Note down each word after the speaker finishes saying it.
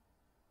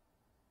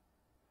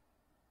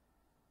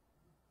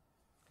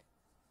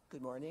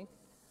Good morning.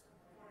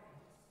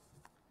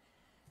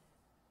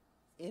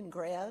 In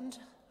grand,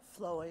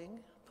 flowing,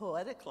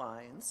 poetic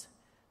lines,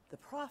 the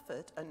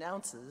prophet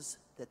announces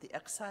that the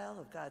exile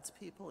of God's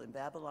people in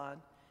Babylon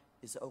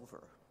is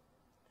over.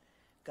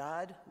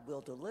 God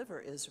will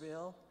deliver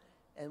Israel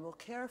and will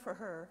care for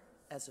her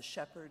as a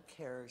shepherd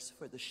cares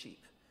for the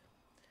sheep.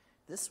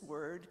 This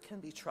word can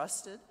be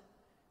trusted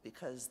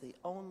because the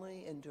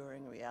only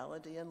enduring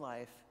reality in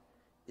life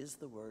is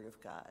the word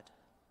of God.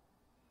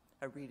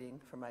 A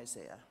reading from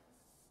Isaiah.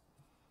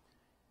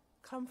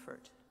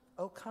 Comfort,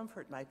 O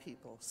comfort my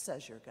people,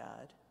 says your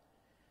God.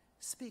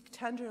 Speak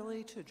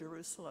tenderly to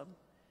Jerusalem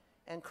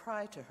and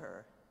cry to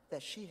her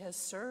that she has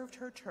served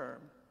her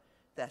term,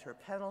 that her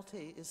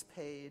penalty is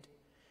paid,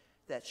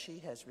 that she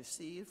has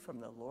received from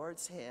the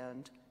Lord's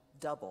hand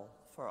double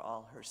for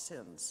all her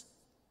sins.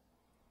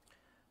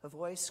 A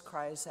voice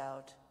cries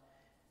out,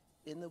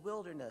 in the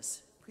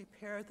wilderness,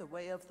 prepare the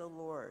way of the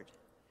Lord.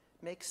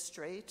 Make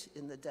straight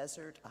in the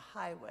desert a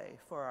highway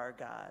for our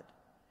God.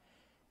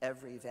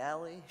 Every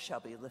valley shall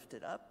be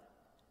lifted up,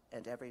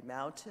 and every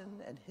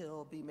mountain and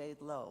hill be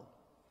made low.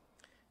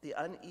 The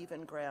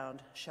uneven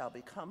ground shall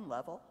become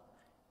level,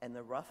 and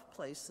the rough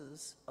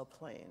places a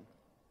plain.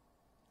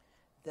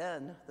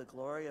 Then the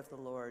glory of the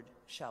Lord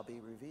shall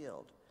be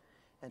revealed,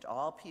 and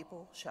all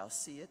people shall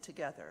see it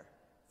together,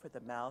 for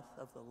the mouth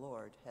of the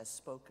Lord has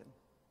spoken.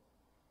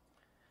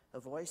 A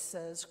voice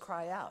says,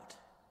 cry out.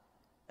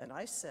 And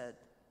I said,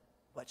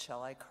 what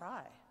shall I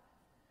cry?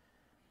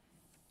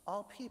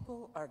 All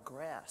people are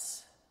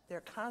grass. Their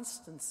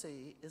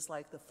constancy is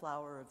like the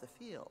flower of the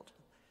field.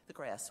 The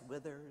grass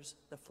withers,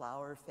 the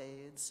flower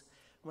fades.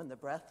 When the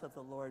breath of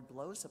the Lord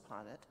blows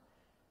upon it,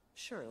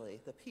 surely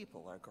the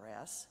people are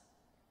grass.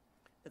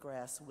 The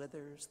grass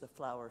withers, the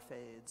flower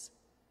fades,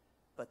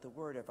 but the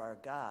word of our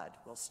God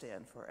will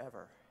stand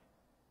forever.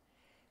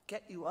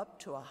 Get you up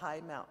to a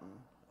high mountain,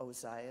 O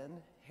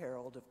Zion,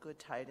 herald of good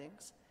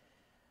tidings.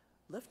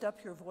 Lift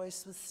up your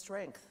voice with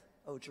strength,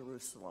 O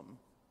Jerusalem,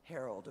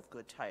 herald of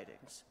good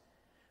tidings.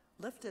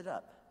 Lift it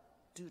up,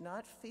 do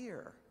not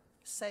fear.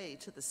 Say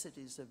to the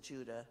cities of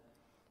Judah,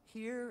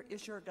 here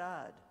is your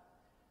God.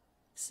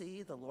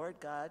 See, the Lord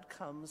God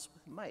comes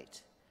with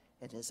might,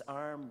 and his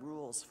arm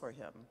rules for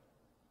him.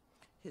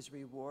 His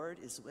reward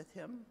is with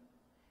him,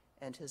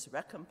 and his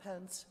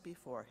recompense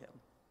before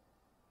him.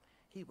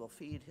 He will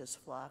feed his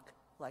flock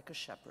like a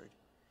shepherd.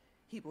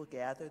 He will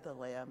gather the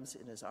lambs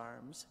in his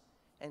arms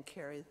and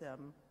carry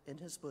them in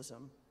his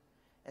bosom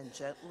and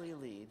gently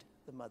lead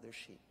the mother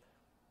sheep.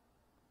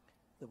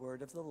 The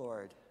word of the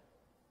Lord.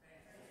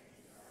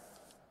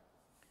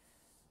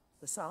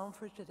 The psalm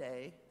for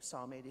today,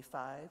 Psalm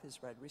 85,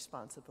 is read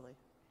responsibly.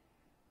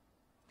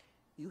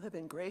 You have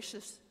been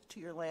gracious to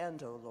your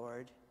land, O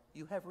Lord.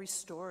 You have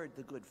restored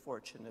the good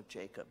fortune of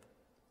Jacob.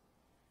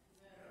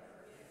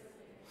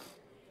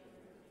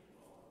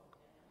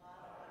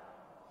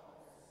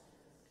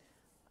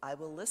 I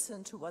will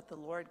listen to what the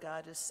Lord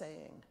God is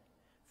saying,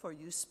 for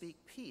you speak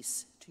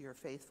peace to your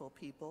faithful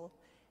people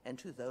and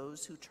to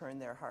those who turn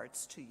their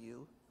hearts to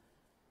you.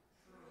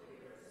 Truly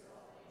your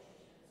salvation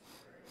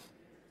is very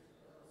near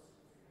to those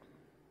who fear you,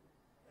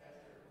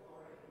 that your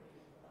glory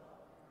may dwell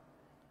among them.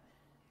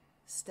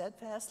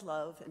 Steadfast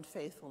love and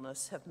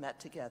faithfulness have met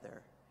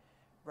together.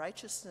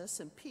 Righteousness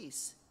and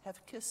peace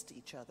have kissed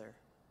each other.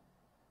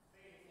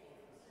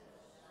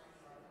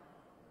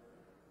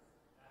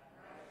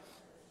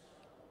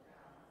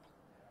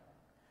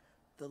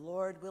 The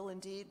Lord will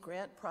indeed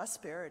grant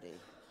prosperity,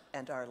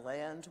 and our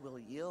land will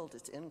yield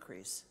its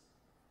increase.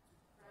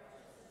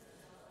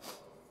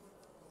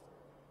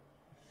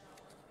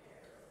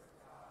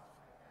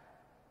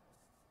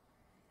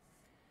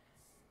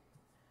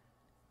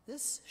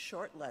 This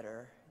short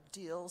letter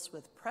deals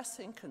with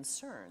pressing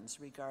concerns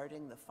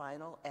regarding the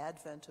final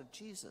advent of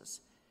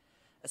Jesus,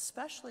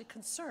 especially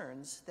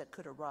concerns that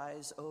could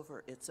arise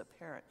over its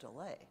apparent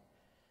delay.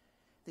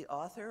 The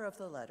author of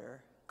the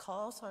letter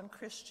calls on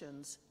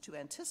Christians to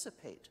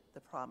anticipate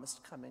the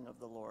promised coming of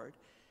the Lord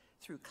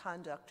through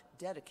conduct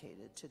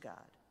dedicated to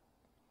God.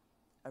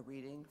 A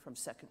reading from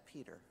 2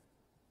 Peter.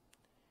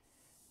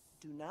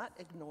 Do not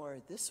ignore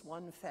this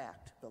one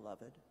fact,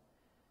 beloved,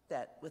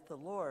 that with the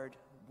Lord,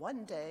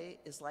 one day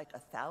is like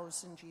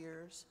 1,000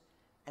 years,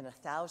 and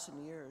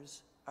 1,000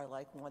 years are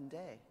like one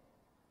day.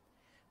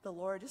 The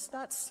Lord is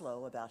not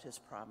slow about his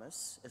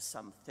promise, as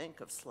some think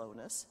of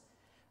slowness,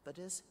 but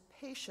is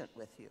patient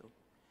with you,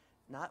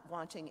 not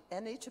wanting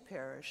any to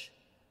perish,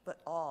 but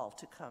all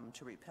to come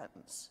to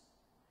repentance.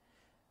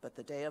 But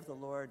the day of the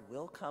Lord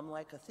will come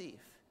like a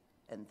thief,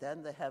 and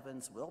then the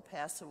heavens will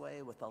pass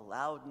away with a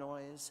loud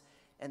noise,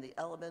 and the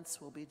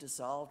elements will be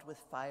dissolved with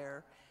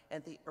fire,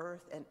 and the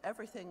earth and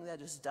everything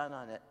that is done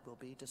on it will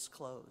be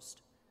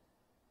disclosed.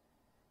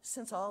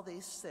 Since all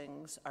these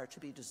things are to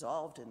be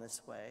dissolved in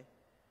this way,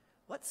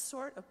 what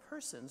sort of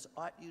persons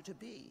ought you to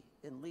be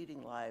in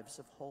leading lives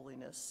of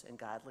holiness and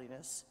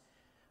godliness,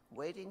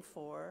 waiting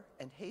for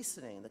and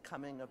hastening the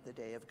coming of the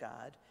day of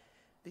God,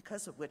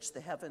 because of which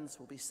the heavens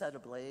will be set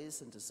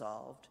ablaze and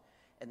dissolved,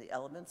 and the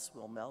elements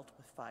will melt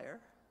with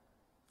fire?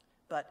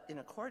 But in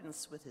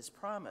accordance with his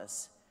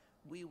promise,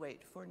 we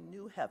wait for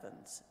new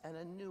heavens and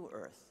a new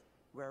earth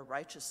where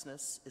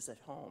righteousness is at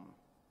home.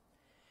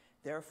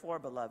 Therefore,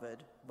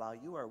 beloved, while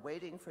you are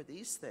waiting for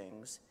these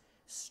things,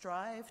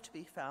 strive to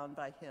be found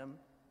by him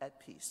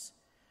at peace,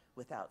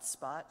 without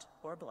spot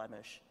or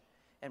blemish,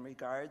 and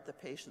regard the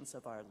patience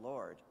of our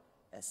Lord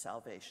as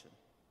salvation.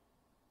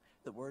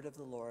 The word of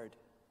the Lord.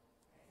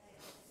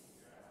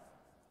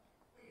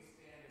 Please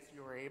stand as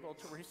you are able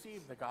to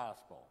receive the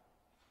gospel.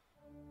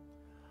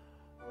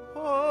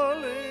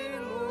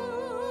 Hallelujah,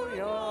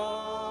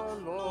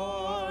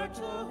 Lord,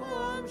 to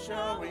whom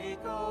shall we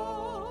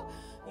go?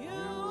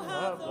 You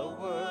have the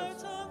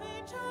words of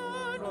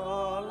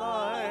eternal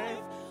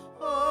life.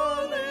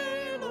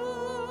 Hallelujah.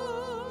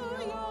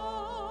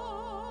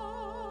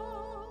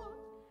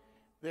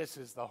 This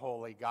is the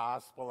Holy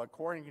Gospel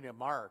according to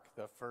Mark,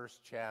 the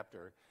first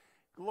chapter.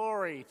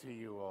 Glory to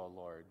you, O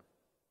Lord.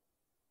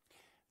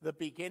 The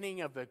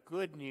beginning of the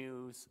good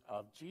news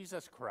of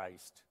Jesus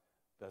Christ,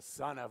 the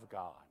Son of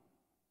God.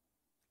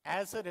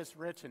 As it is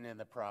written in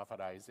the prophet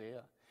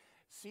Isaiah,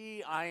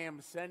 see, I am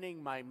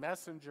sending my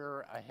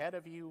messenger ahead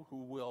of you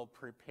who will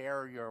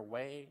prepare your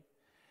way.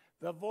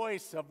 The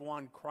voice of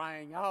one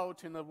crying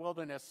out in the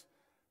wilderness,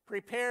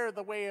 prepare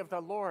the way of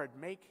the Lord,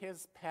 make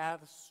his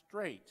path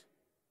straight.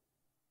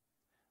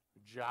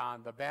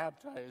 John the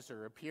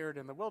Baptizer appeared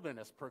in the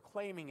wilderness,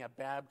 proclaiming a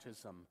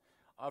baptism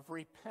of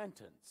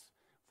repentance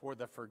for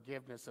the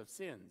forgiveness of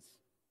sins.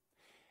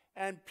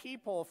 And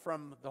people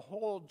from the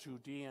whole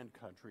Judean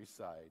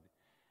countryside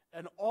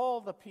and all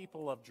the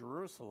people of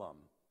Jerusalem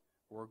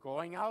were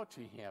going out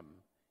to him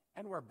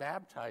and were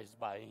baptized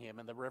by him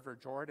in the river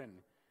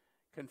Jordan,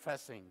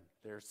 confessing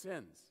their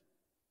sins.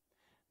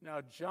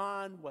 Now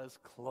John was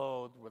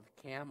clothed with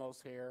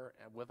camel's hair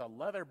and with a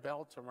leather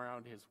belt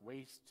around his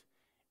waist,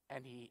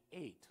 and he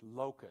ate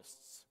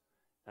locusts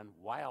and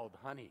wild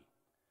honey.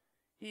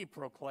 He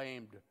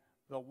proclaimed,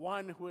 the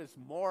one who is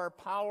more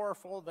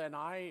powerful than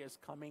I is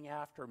coming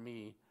after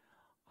me.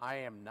 I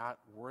am not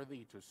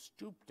worthy to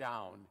stoop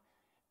down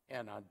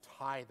and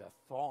untie the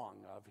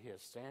thong of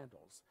his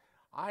sandals.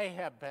 I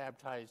have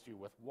baptized you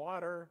with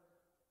water,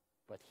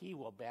 but he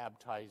will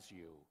baptize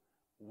you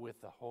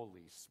with the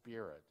Holy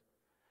Spirit.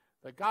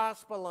 The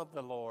gospel of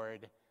the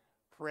Lord.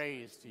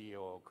 Praise to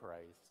you, O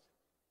Christ.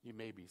 You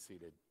may be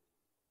seated.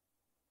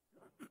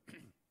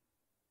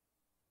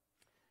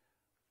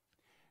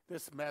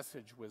 This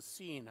message was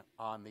seen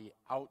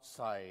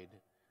outside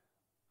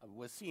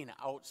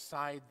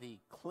the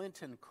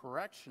Clinton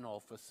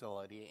Correctional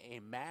Facility, a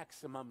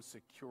maximum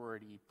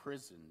security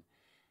prison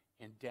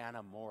in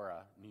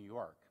Dannemora, New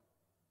York.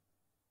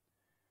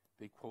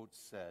 The quote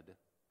said,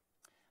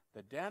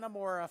 the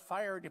Dannemora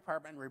Fire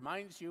Department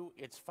reminds you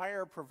it's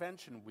Fire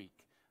Prevention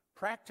Week.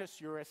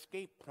 Practice your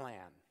escape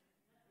plan.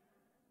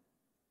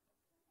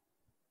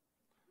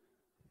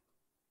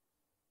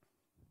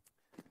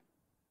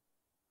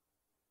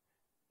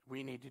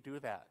 We need to do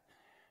that.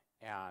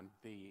 And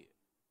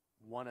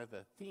one of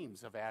the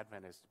themes of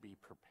Advent is to be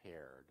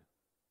prepared,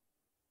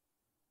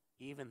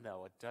 even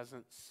though it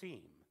doesn't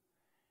seem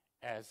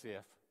as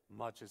if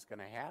much is going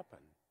to happen.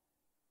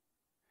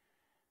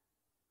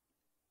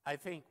 I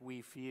think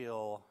we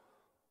feel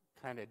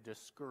kind of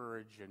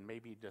discouraged and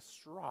maybe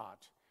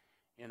distraught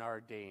in our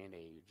day and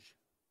age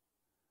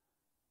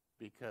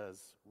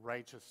because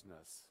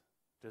righteousness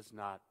does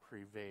not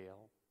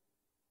prevail.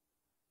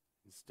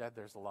 Instead,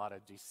 there's a lot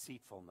of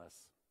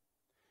deceitfulness.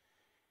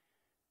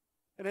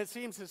 And it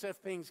seems as if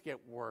things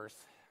get worse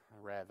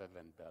rather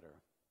than better.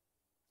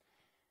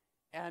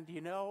 And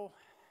you know,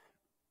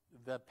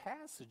 the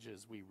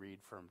passages we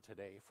read from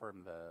today,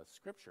 from the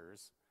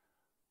scriptures,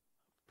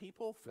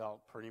 people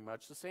felt pretty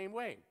much the same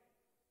way.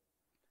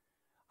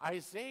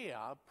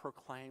 Isaiah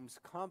proclaims,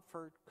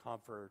 comfort,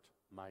 comfort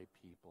my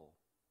people.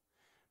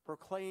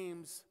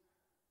 Proclaims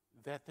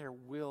that there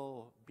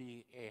will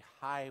be a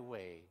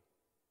highway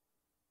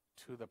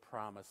to the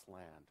promised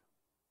land.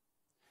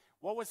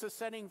 What was the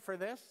setting for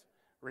this?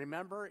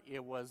 Remember,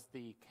 it was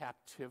the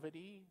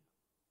captivity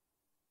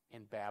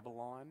in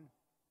Babylon.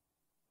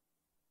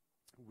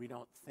 We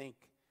don't think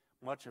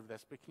much of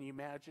this, but can you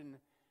imagine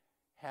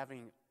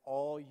having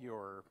all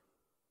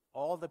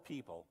the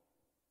people,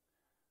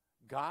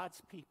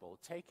 God's people,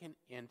 taken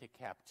into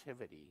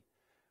captivity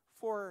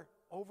for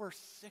over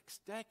 6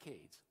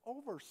 decades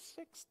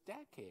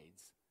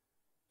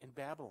in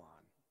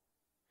Babylon?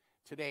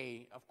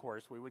 Today, of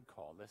course, we would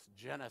call this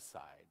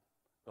genocide,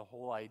 the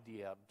whole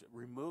idea of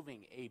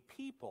removing a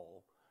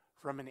people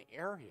from an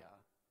area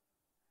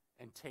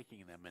and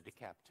taking them into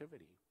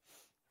captivity.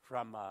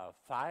 From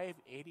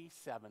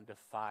 587 to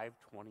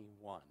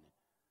 521,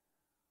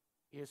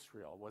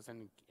 Israel was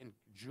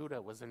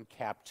Judah was in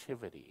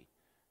captivity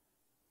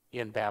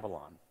in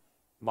Babylon,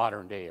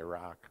 modern-day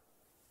Iraq.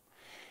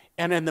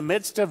 And in the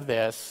midst of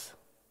this,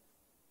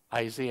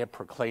 Isaiah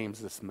proclaims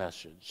this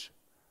message.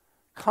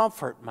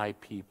 Comfort my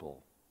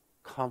people,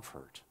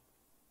 comfort.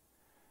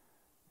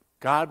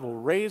 God will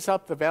raise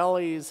up the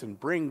valleys and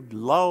bring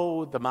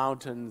low the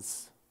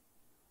mountains,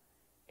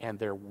 and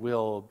there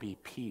will be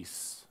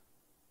peace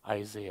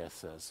Isaiah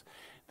says.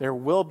 There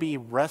will be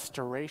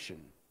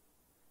restoration.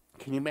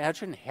 Can you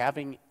imagine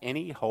having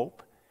any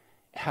hope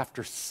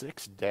after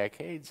 6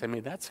 decades? I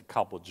mean, that's a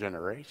couple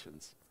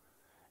generations.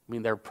 I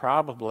mean, there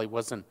probably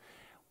wasn't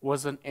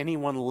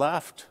anyone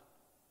left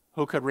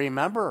who could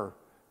remember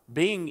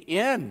being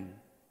in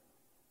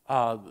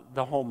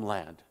the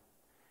homeland.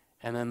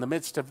 And in the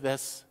midst of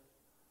this,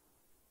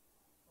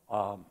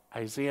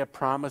 Isaiah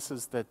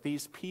promises that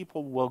these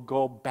people will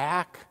go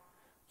back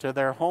to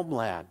their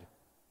homeland.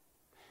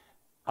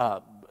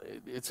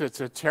 It's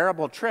a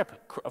terrible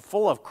trip,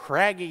 full of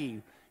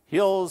craggy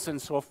hills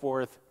and so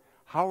forth.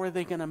 How are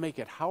they going to make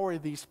it? How are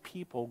these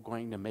people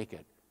going to make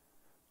it?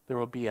 There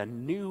will be a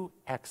new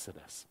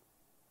exodus.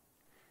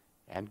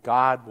 And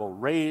God will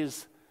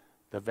raise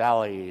the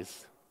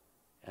valleys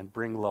and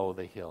bring low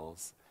the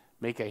hills,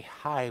 make a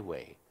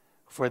highway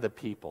for the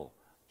people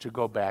to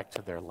go back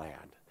to their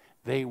land.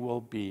 They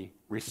will be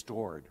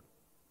restored.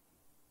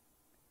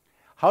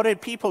 How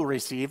did people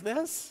receive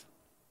this?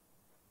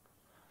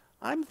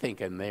 I'm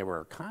thinking they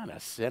were kind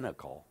of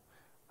cynical.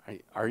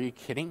 Are you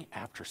kidding?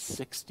 After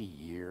 60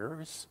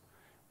 years,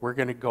 we're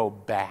going to go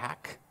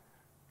back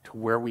to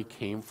where we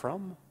came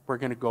from? We're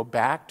going to go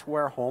back to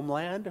our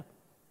homeland?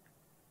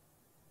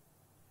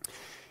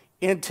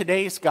 In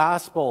today's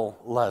gospel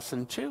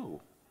lesson,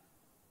 too,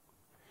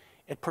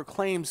 it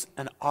proclaims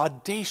an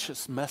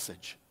audacious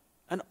message.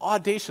 An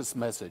audacious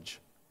message.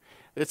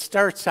 It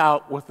starts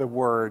out with the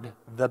word,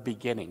 the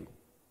beginning.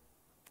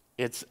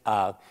 It's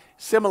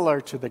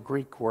similar to the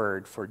Greek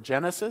word for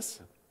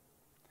Genesis.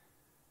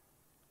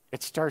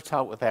 It starts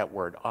out with that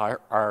word.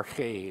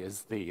 Arche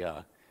is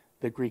the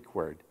Greek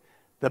word.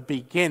 The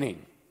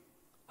beginning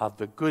of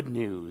the good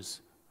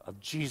news of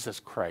Jesus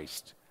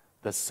Christ,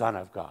 the Son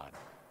of God.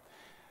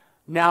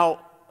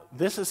 Now,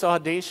 this is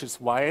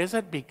audacious. Why is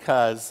it?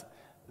 Because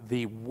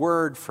the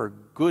word for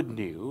good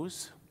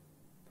news,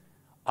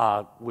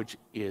 which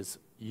is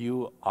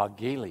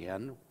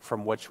euangelion,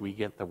 from which we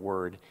get the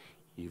word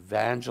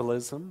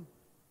evangelism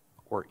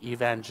or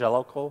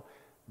evangelical,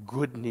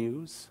 good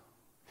news.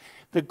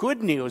 The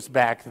good news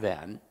back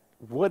then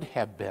would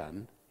have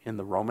been, in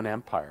the Roman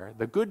Empire,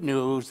 the good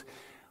news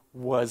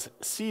was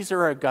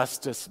Caesar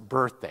Augustus'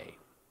 birthday.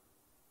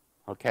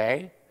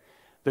 Okay?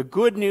 The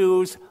good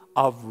news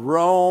of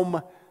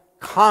Rome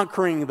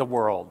conquering the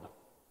world.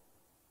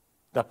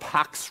 The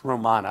Pax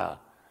Romana,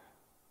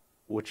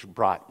 which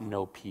brought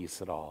no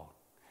peace at all.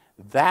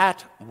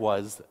 That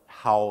was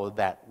how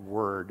that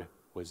word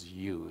was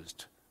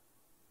used.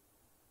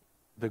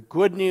 The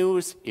good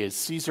news is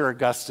Caesar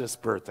Augustus'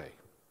 birthday.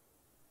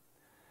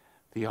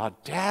 The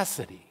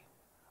audacity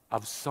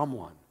of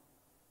someone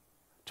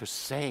to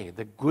say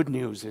the good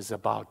news is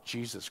about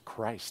Jesus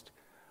Christ.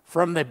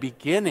 From the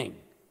beginning,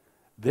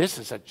 this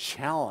is a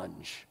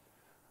challenge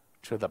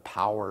to the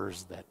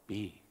powers that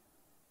be.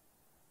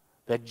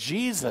 That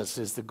Jesus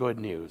is the good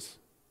news,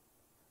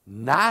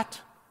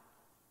 not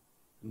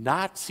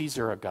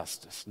Caesar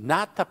Augustus,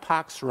 not the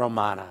Pax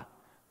Romana,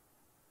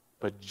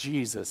 but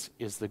Jesus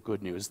is the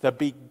good news, the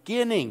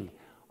beginning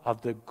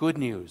of the good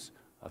news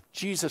of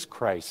Jesus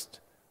Christ,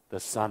 the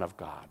Son of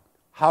God.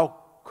 How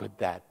could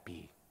that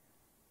be?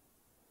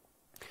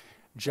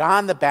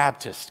 John the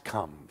Baptist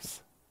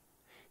comes.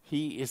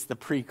 He is the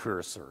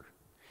precursor.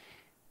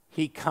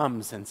 He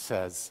comes and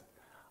says,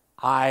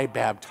 I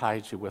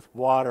baptize you with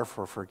water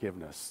for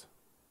forgiveness,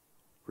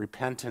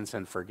 repentance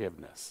and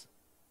forgiveness.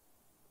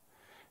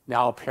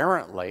 Now,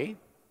 apparently,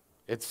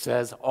 it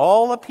says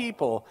all the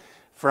people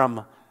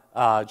from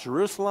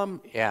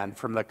Jerusalem and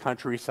from the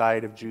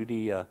countryside of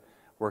Judea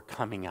were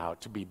coming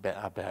out to be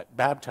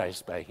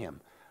baptized by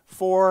him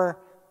for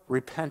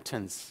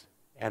repentance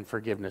and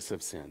forgiveness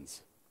of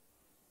sins.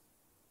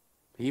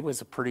 He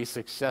was a pretty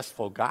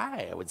successful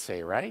guy, I would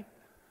say, right?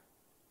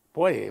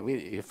 Boy,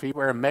 if he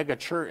were a mega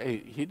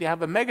church, he'd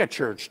have a mega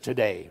church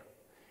today.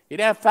 He'd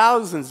have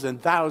thousands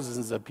and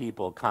thousands of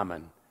people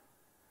coming.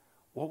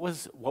 What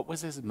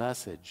was his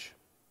message?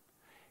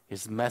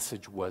 His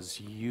message was,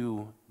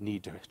 you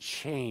need to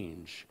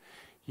change.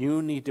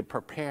 You need to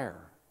prepare.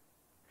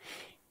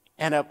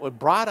 And it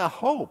brought a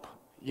hope.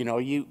 You know,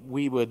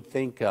 we would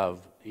think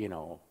of,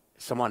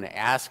 someone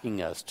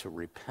asking us to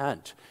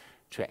repent,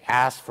 to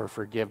ask for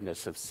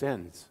forgiveness of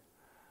sins.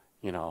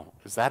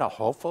 Is that a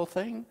hopeful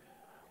thing?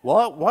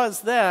 Well, it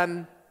was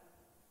then.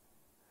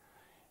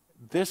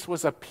 This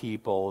was a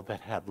people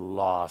that had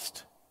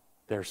lost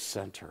their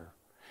center.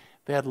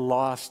 They had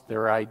lost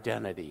their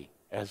identity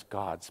as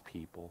God's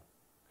people.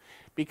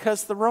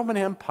 Because the Roman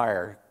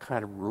Empire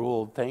kind of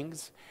ruled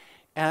things.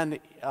 And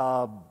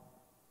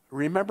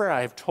remember,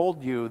 I've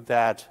told you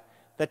that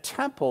the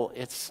temple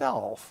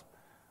itself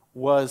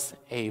was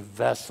a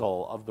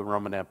vessel of the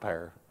Roman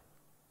Empire.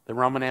 The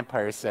Roman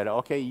Empire said,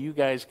 okay, you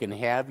guys can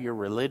have your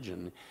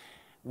religion.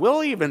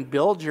 We'll even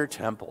build your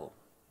temple,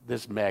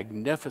 this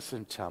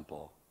magnificent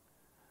temple,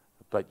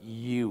 but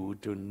you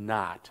do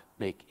not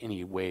make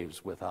any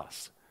waves with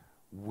us.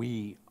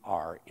 We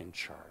are in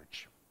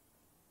charge.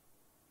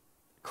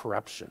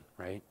 Corruption,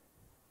 right?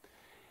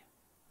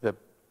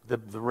 The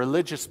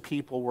religious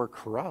people were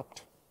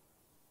corrupt.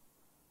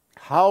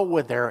 How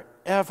would there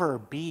ever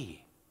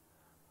be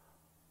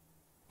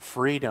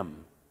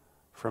freedom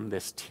from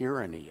this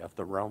tyranny of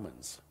the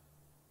Romans?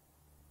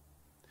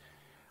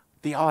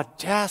 The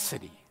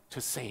audacity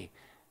to say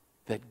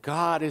that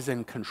God is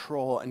in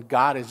control and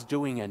God is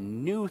doing a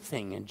new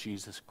thing in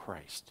Jesus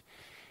Christ.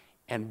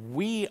 And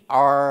we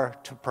are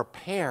to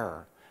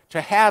prepare, to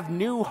have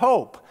new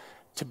hope,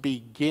 to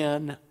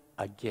begin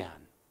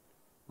again.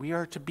 We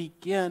are to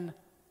begin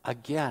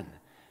again.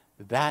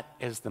 That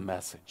is the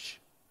message.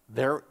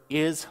 There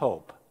is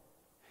hope.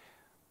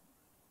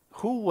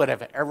 Who would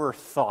have ever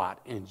thought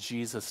in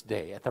Jesus'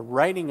 day, at the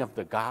writing of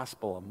the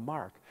Gospel of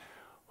Mark,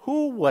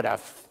 who would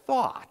have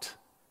thought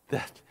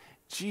that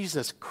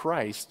Jesus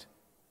Christ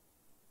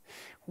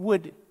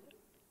would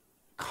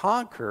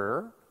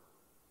conquer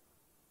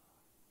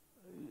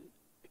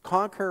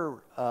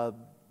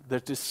the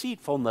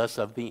deceitfulness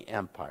of the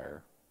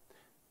empire?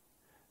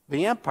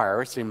 The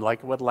empire seemed like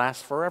it would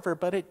last forever,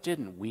 but it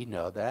didn't. We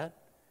know that.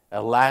 It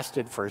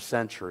lasted for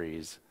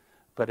centuries,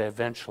 but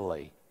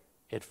eventually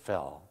it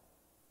fell.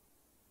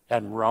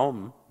 And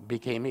Rome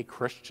became a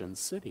Christian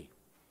city.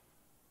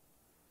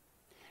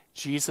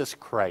 Jesus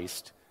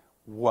Christ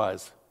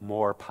was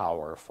more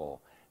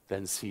powerful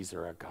than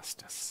Caesar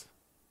Augustus.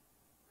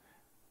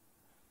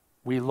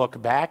 We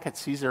look back at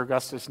Caesar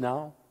Augustus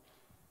now.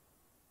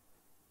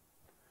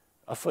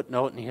 A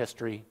footnote in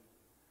history: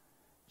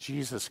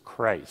 Jesus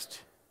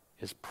Christ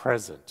is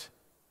present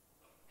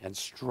and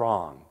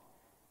strong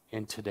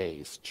in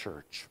today's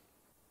church.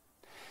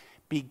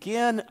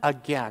 Begin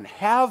again.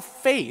 Have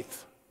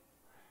faith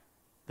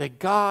that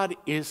God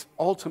is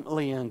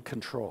ultimately in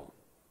control.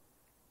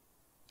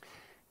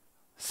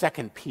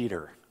 2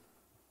 Peter,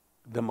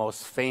 the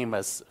most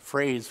famous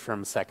phrase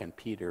from 2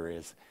 Peter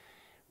is,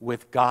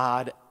 with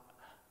God,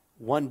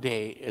 one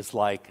day is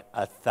like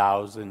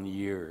 1,000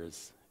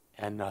 years,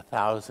 and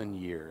 1,000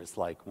 years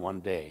like one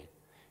day.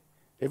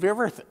 Have you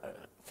ever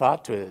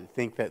thought to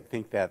think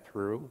that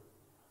through?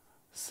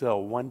 So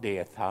one day,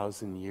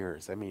 1,000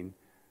 years. I mean,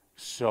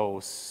 so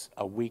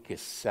a week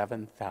is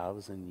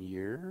 7,000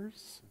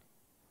 years?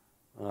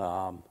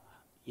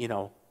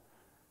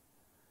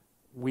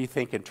 We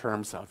think in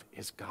terms of,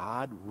 is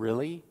God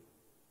really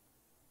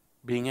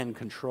being in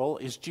control?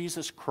 Is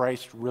Jesus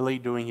Christ really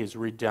doing his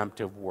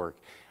redemptive work?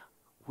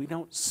 We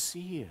don't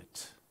see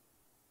it.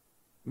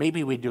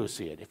 Maybe we do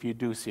see it. If you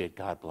do see it,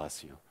 God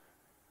bless you.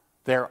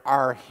 There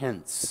are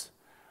hints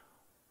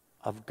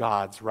of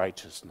God's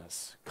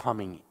righteousness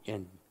coming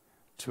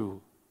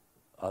into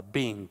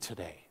being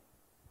today.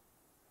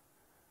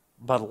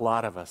 But a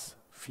lot of us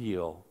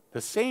feel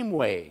the same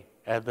way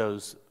as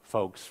those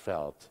folks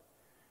felt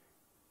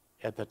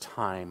at the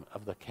time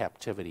of the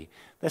captivity.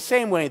 The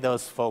same way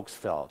those folks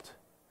felt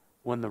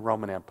when the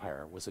Roman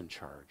Empire was in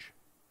charge.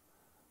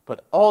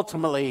 But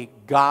ultimately,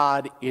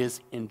 God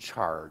is in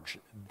charge.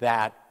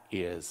 That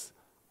is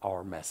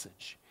our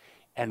message.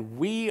 And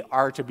we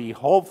are to be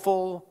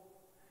hopeful.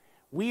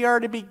 We are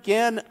to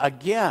begin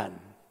again.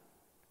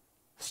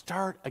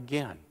 Start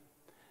again.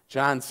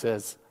 John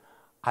says,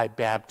 I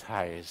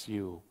baptize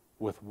you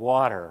with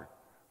water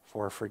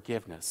for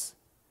forgiveness.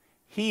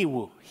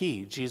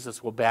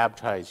 Jesus will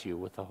baptize you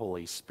with the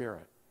Holy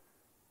Spirit.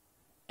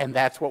 And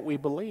that's what we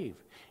believe.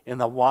 In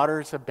the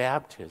waters of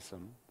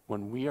baptism,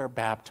 when we are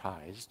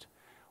baptized,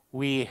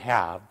 we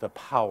have the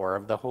power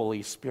of the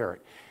Holy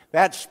Spirit.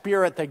 That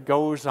Spirit that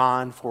goes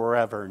on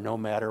forever, no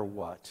matter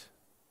what.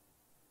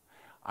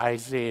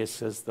 Isaiah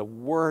says, the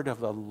word of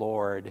the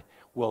Lord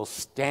will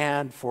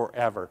stand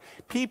forever.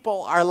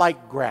 People are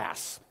like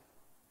grass.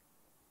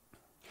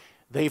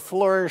 They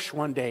flourish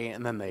one day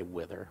and then they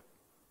wither.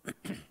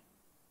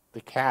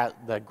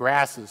 The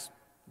grass is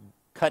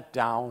cut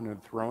down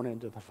and thrown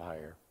into the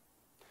fire.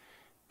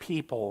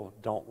 People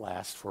don't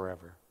last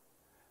forever.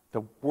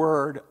 The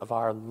word of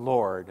our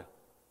Lord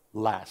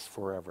lasts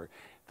forever.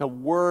 The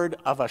word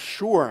of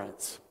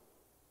assurance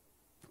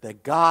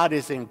that God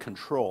is in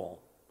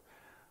control.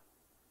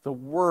 The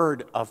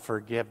word of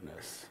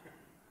forgiveness.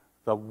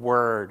 The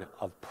word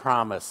of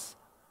promise.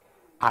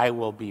 I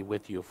will be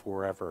with you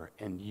forever,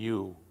 and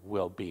you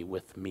will be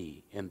with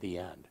me in the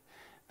end.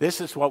 This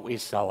is what we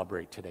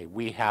celebrate today.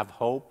 We have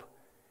hope,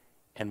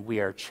 and we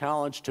are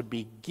challenged to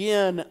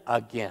begin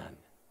again,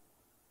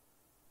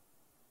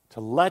 to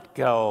let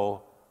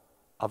go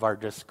of our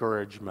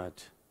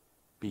discouragement,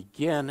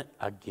 begin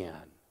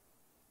again,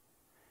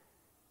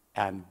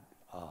 and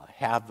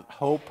have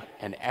hope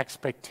and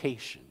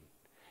expectation,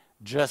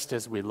 just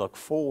as we look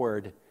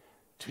forward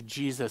to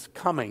Jesus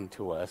coming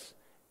to us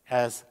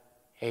as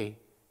a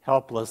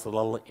helpless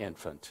little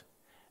infant,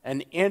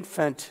 an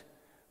infant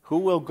who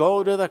will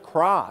go to the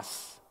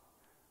cross.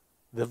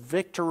 The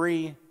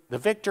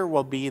victor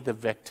will be the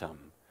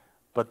victim,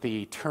 but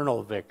the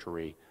eternal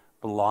victory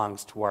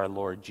belongs to our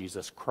Lord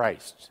Jesus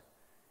Christ,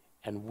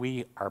 and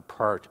we are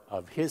part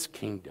of his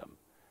kingdom.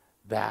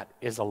 That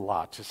is a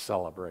lot to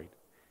celebrate.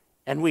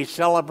 And we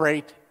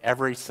celebrate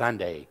every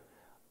Sunday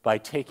by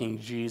taking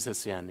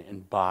Jesus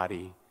in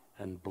body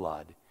and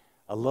blood,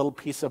 a little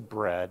piece of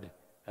bread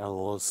and a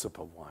little sip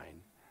of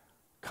wine.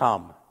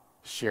 Come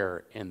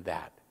share in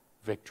that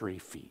victory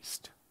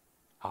feast.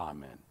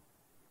 Amen.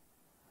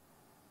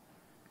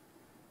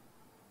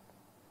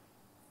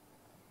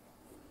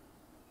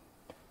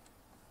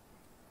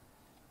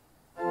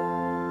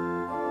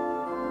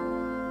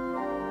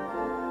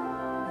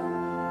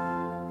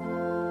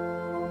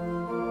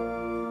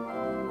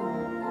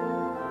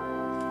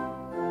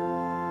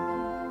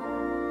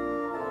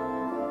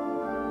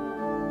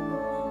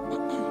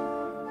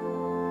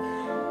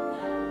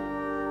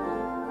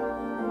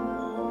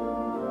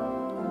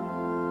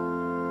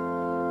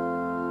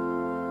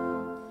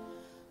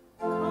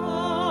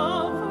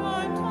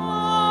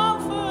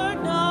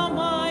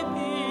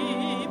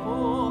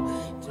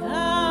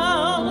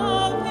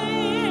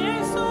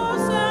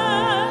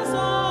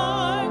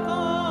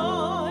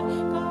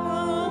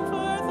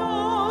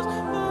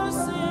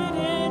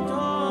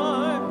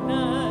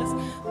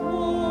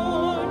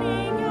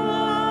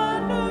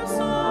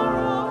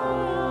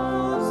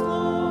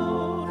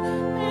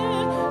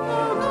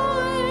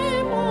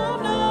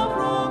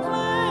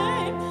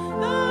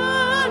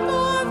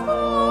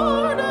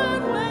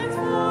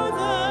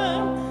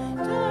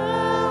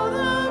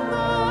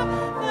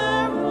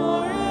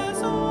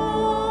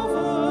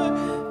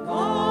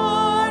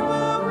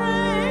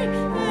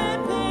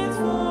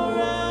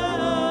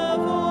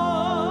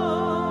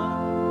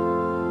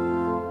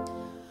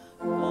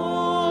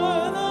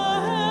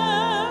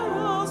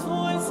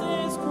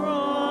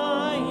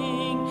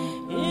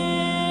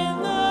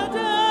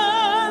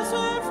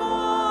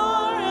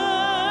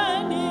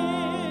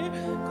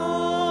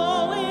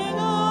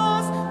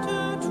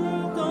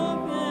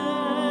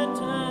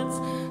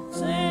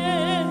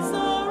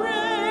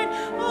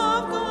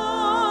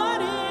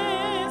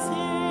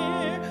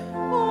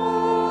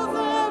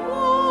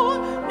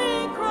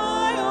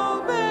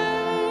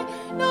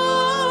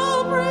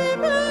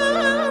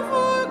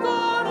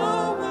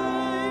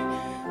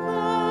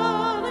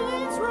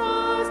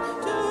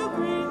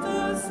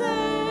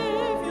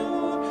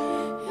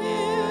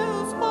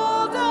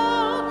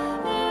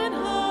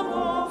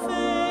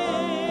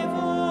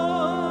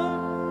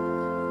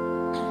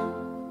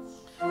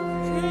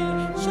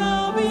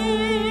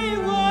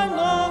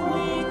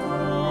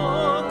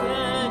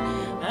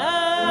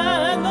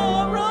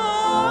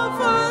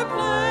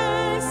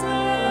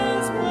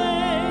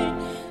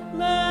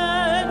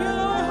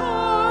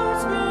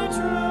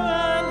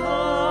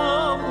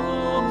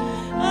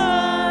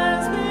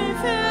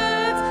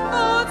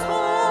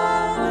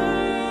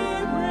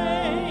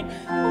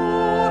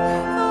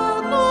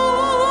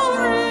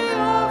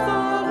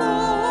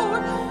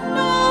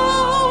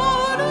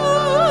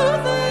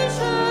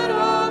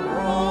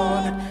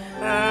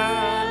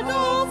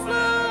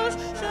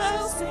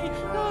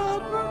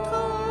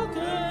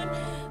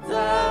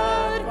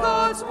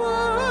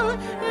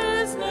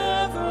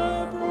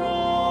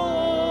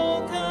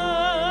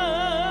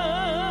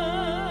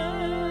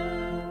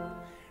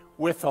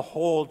 With the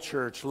whole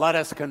church, let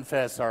us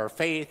confess our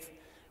faith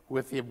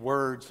with the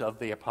words of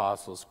the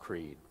Apostles'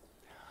 Creed.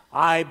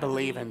 I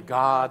believe in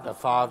God, the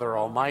Father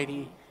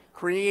Almighty,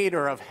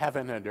 creator of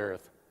heaven and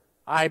earth.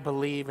 I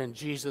believe in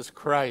Jesus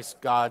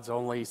Christ, God's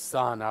only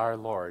Son, our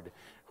Lord,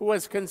 who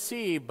was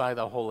conceived by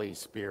the Holy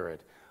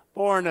Spirit,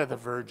 born of the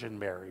Virgin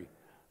Mary,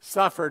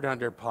 suffered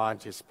under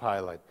Pontius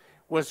Pilate,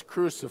 was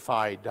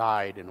crucified,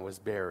 died, and was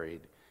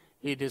buried.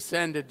 He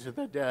descended to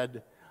the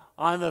dead.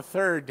 On the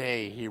third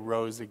day he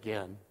rose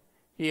again.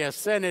 He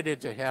ascended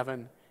into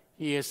heaven.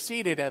 He is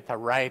seated at the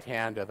right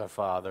hand of the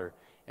Father,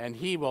 and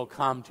he will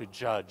come to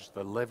judge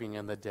the living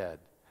and the dead.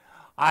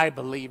 I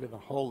believe in the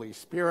Holy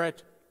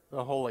Spirit,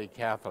 the Holy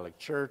Catholic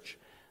Church,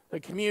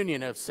 the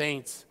communion of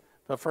saints,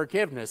 the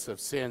forgiveness of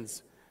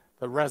sins,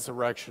 the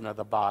resurrection of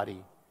the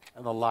body,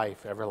 and the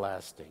life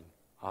everlasting.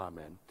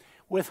 Amen.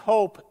 With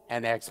hope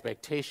and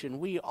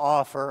expectation, we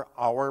offer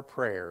our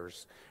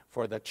prayers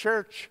for the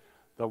church,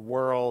 the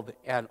world,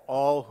 and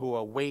all who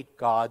await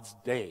God's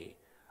day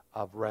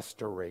of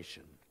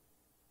restoration.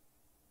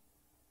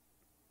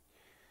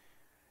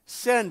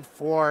 Send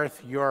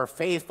forth your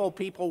faithful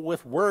people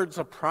with words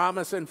of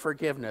promise and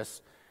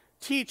forgiveness.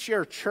 Teach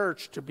your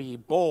church to be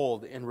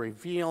bold in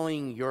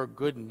revealing your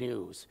good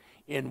news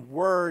in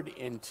word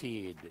and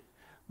deed.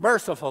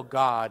 Merciful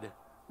God,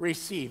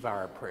 receive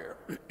our prayer.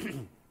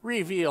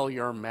 Reveal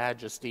your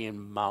majesty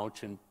in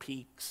mountain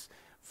peaks,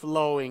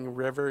 flowing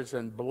rivers,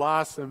 and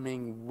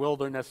blossoming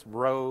wilderness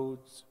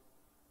roads.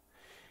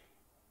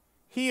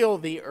 Heal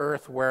the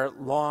earth where it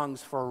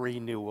longs for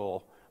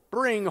renewal.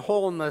 Bring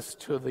wholeness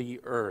to the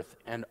earth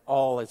and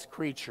all its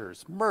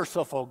creatures.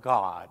 Merciful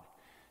God,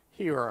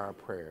 hear our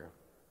prayer.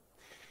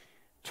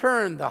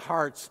 Turn the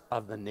hearts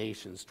of the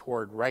nations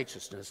toward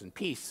righteousness and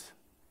peace.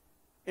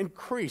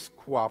 Increase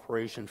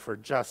cooperation for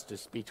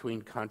justice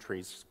between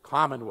countries,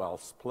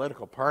 commonwealths,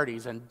 political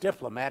parties, and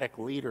diplomatic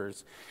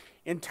leaders.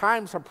 In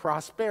times of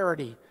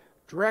prosperity,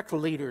 direct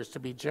leaders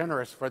to be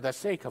generous for the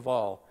sake of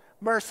all.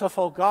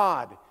 Merciful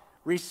God,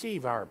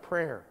 receive our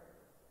prayer.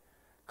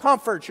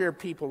 Comfort your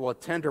people with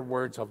tender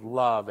words of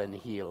love and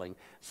healing.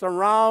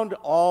 Surround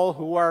all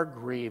who are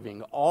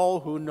grieving,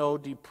 all who know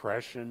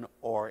depression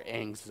or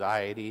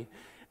anxiety.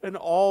 and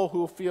all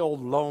who feel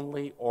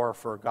lonely or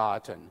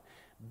forgotten.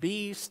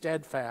 Be a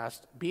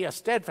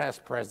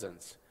steadfast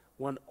presence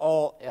when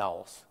all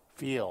else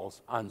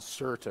feels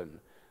uncertain.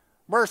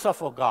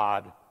 Merciful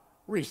God,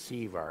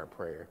 receive our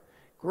prayer.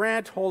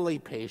 Grant holy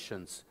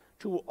patience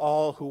to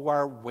all who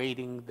are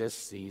waiting this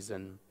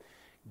season.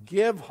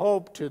 Give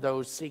hope to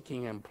those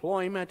seeking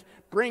employment.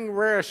 Bring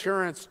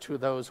reassurance to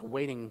those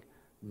awaiting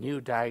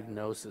new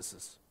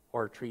diagnoses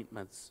or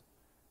treatments.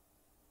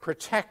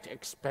 Protect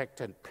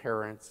expectant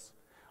parents.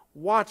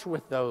 Watch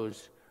with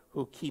those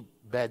who keep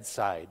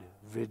bedside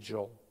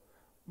vigil.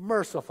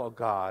 Merciful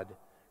God,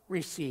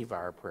 receive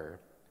our prayer.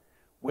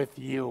 With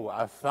you,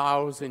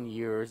 1,000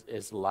 years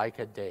is like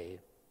a day.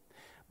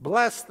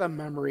 Bless the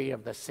memory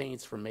of the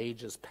saints from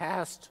ages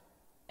past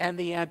and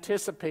the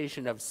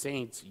anticipation of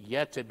saints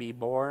yet to be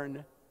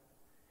born.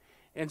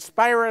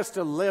 Inspire us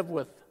to live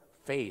with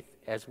faith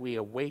as we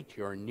await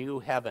your new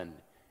heaven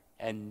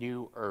and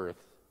new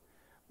earth.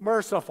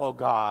 Merciful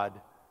God,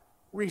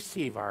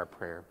 receive our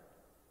prayer.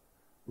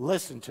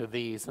 Listen to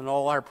these and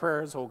all our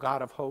prayers, O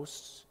God of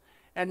hosts,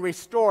 and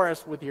restore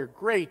us with your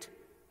great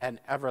and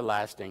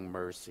everlasting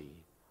mercy.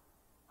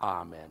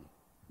 Amen.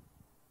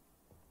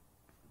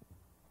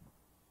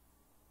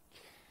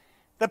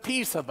 The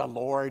peace of the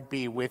Lord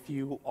be with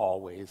you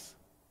always.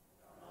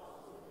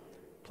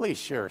 Please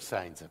share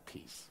signs of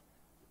peace.